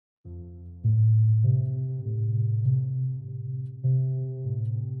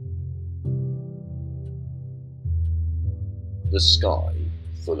the sky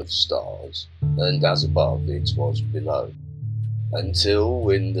full of stars, and as above it was below, until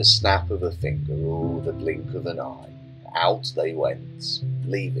in the snap of a finger or the blink of an eye, out they went,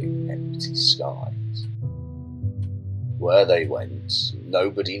 leaving empty skies. Where they went,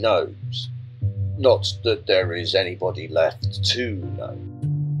 nobody knows, not that there is anybody left to know.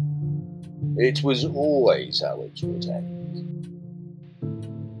 It was always how it would end.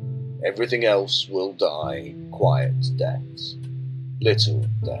 Everything else will die quiet deaths, little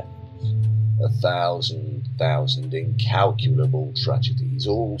deaths, 1,000 incalculable tragedies,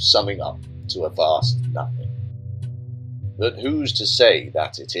 all summing up to a vast nothing. But who's to say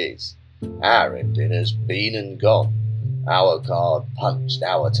that it is? Our ending has been and gone, our card punched,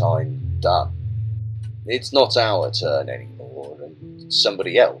 our time done. It's not our turn anymore, and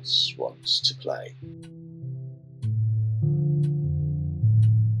somebody else wants to play.